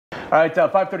All right,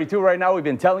 5:32 right now. We've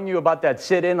been telling you about that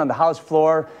sit-in on the House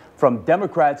floor from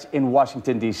Democrats in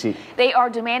Washington, D.C. They are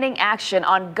demanding action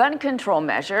on gun control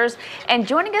measures. And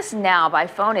joining us now by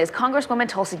phone is Congresswoman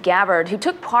Tulsi Gabbard, who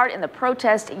took part in the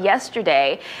protest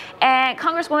yesterday. And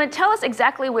Congresswoman, tell us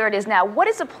exactly where it is now. What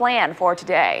is the plan for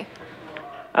today?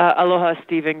 Aloha,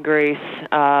 Steve and Grace.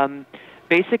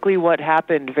 Basically what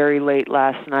happened very late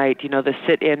last night, the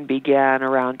sit-in began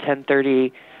around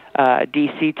 10:30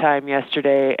 D.C. time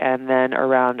yesterday, and then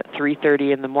around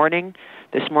 3:30 in the morning.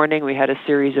 This morning we had a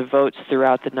series of votes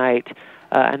throughout the night,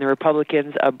 and the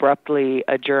Republicans abruptly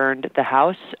adjourned the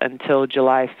House until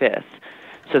July 5th.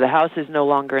 So the House is no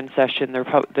longer in session.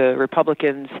 The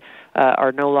Republicans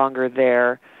are no longer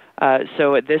there.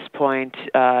 So at this point,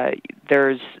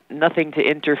 there's nothing to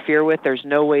interfere with. There's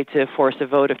no way to force a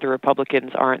vote if the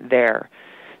Republicans aren't there.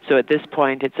 So at this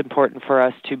point, it's important for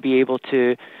us to be able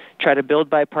to try to build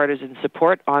bipartisan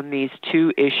support on these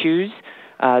two issues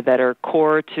that are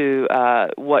core to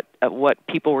what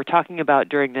people were talking about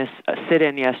during this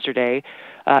sit-in yesterday,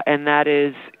 and that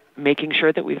is making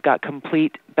sure that we've got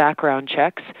complete background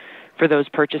checks for those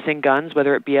purchasing guns,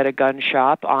 whether it be at a gun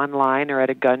shop, online, or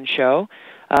at a gun show.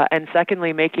 And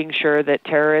secondly, making sure that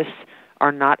terrorists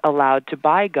are not allowed to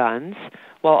buy guns,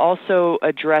 while also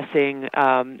addressing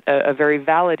a very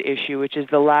valid issue, which is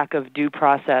the lack of due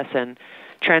process and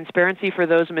transparency for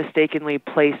those mistakenly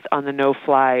placed on the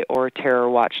no-fly or terror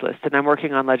watch list. And I'm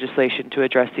working on legislation to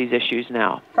address these issues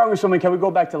now. Congresswoman, can we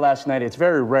go back to last night? It's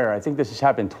very rare. I think this has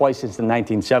happened twice since the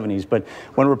 1970s. But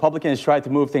when Republicans tried to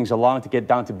move things along to get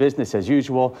down to business as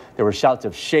usual, there were shouts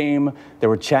of shame, there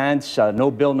were chants,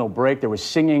 no bill, no break, there was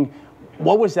singing.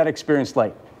 What was that experience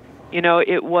like? It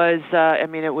was,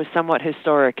 it was somewhat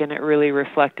historic, and it really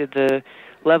reflected the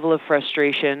level of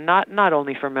frustration, not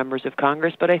only for members of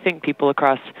Congress, but I think people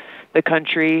across the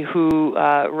country who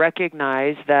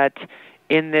recognize that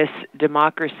in this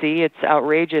democracy, it's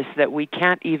outrageous that we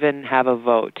can't even have a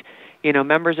vote.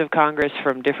 Members of Congress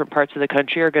from different parts of the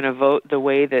country are going to vote the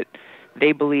way that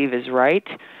they believe is right.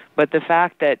 But the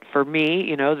fact that for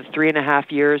me, the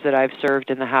 3.5 years that I've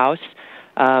served in the House,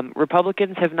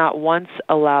 Republicans have not once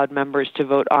allowed members to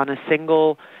vote on a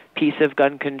single piece of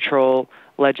gun control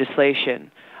legislation.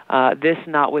 This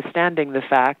notwithstanding the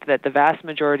fact that the vast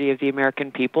majority of the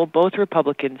American people, both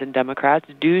Republicans and Democrats,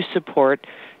 do support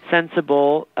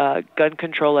sensible gun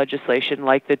control legislation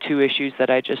like the two issues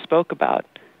that I just spoke about.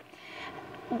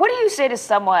 What do you say to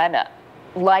someone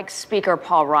like Speaker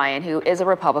Paul Ryan, who is a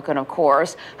Republican, of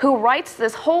course, who writes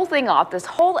this whole thing off, this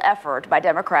whole effort by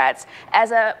Democrats,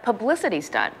 as a publicity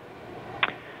stunt?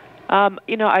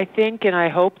 I think and I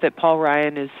hope that Paul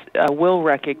Ryan will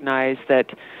recognize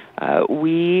that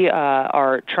we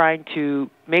are trying to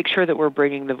make sure that we're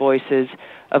bringing the voices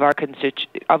of our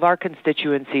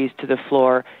constituencies to the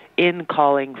floor in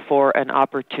calling for an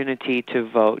opportunity to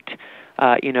vote.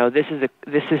 This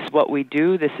is what we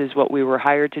do. This is what we were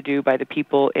hired to do by the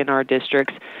people in our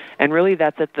districts, and really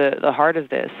that's at the heart of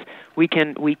this. We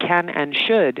can and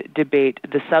should debate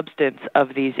the substance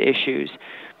of these issues,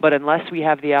 but unless we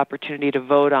have the opportunity to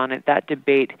vote on it, that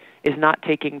debate is not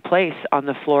taking place on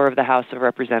the floor of the House of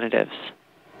Representatives.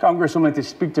 Congresswoman, to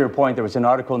speak to your point, there was an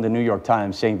article in the New York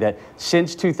Times saying that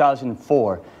since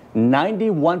 2004,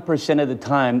 91% of the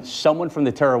time someone from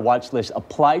the terror watch list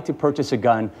applied to purchase a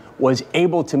gun was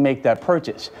able to make that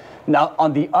purchase. Now,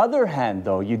 on the other hand,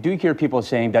 though, you do hear people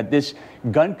saying that this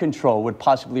gun control would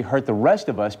possibly hurt the rest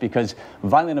of us because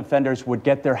violent offenders would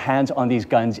get their hands on these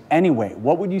guns anyway.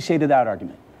 What would you say to that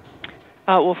argument?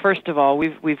 Well, first of all,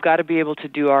 we've got to be able to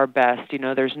do our best.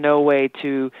 There's no way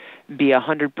to be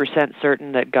 100%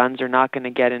 certain that guns are not going to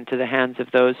get into the hands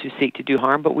of those who seek to do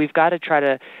harm, but we've got to try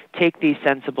to take these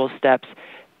sensible steps,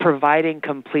 providing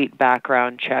complete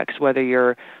background checks, whether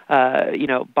you're,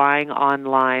 buying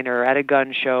online or at a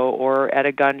gun show or at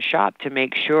a gun shop, to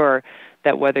make sure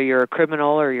that whether you're a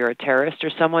criminal or you're a terrorist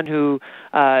or someone who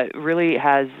really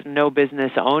has no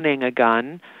business owning a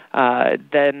gun,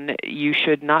 then you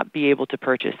should not be able to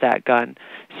purchase that gun.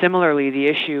 Similarly, the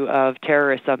issue of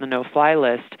terrorists on the no-fly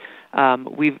list,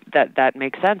 that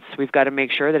makes sense. We've got to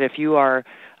make sure that if you are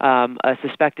a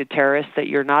suspected terrorist, that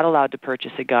you're not allowed to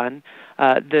purchase a gun.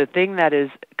 The thing that is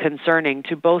concerning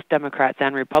to both Democrats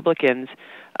and Republicans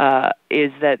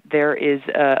is that there is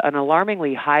an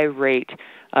alarmingly high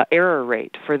error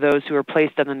rate for those who are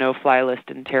placed on the no-fly list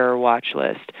and terror watch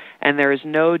list, and there is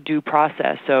no due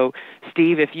process. So,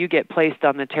 Steve, if you get placed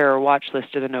on the terror watch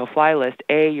list or the no-fly list,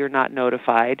 A, you're not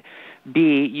notified.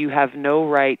 B, you have no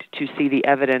right to see the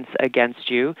evidence against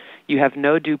you. You have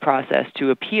no due process to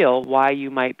appeal why you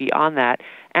might be on that,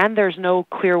 and there's no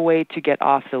clear way to get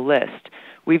off the list.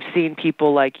 We've seen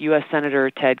people like U.S. Senator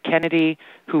Ted Kennedy,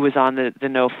 who was on the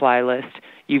no-fly list.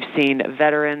 You've seen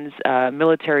veterans,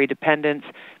 military dependents,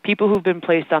 people who've been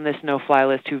placed on this no-fly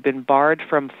list who've been barred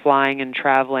from flying and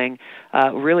traveling,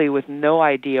 really with no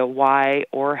idea why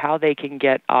or how they can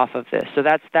get off of this. So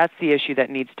that's the issue that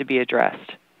needs to be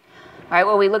addressed. All right,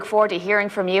 well, we look forward to hearing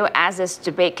from you as this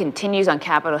debate continues on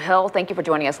Capitol Hill. Thank you for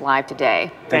joining us live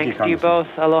today. Thanks to you both.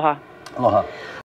 Aloha. Aloha.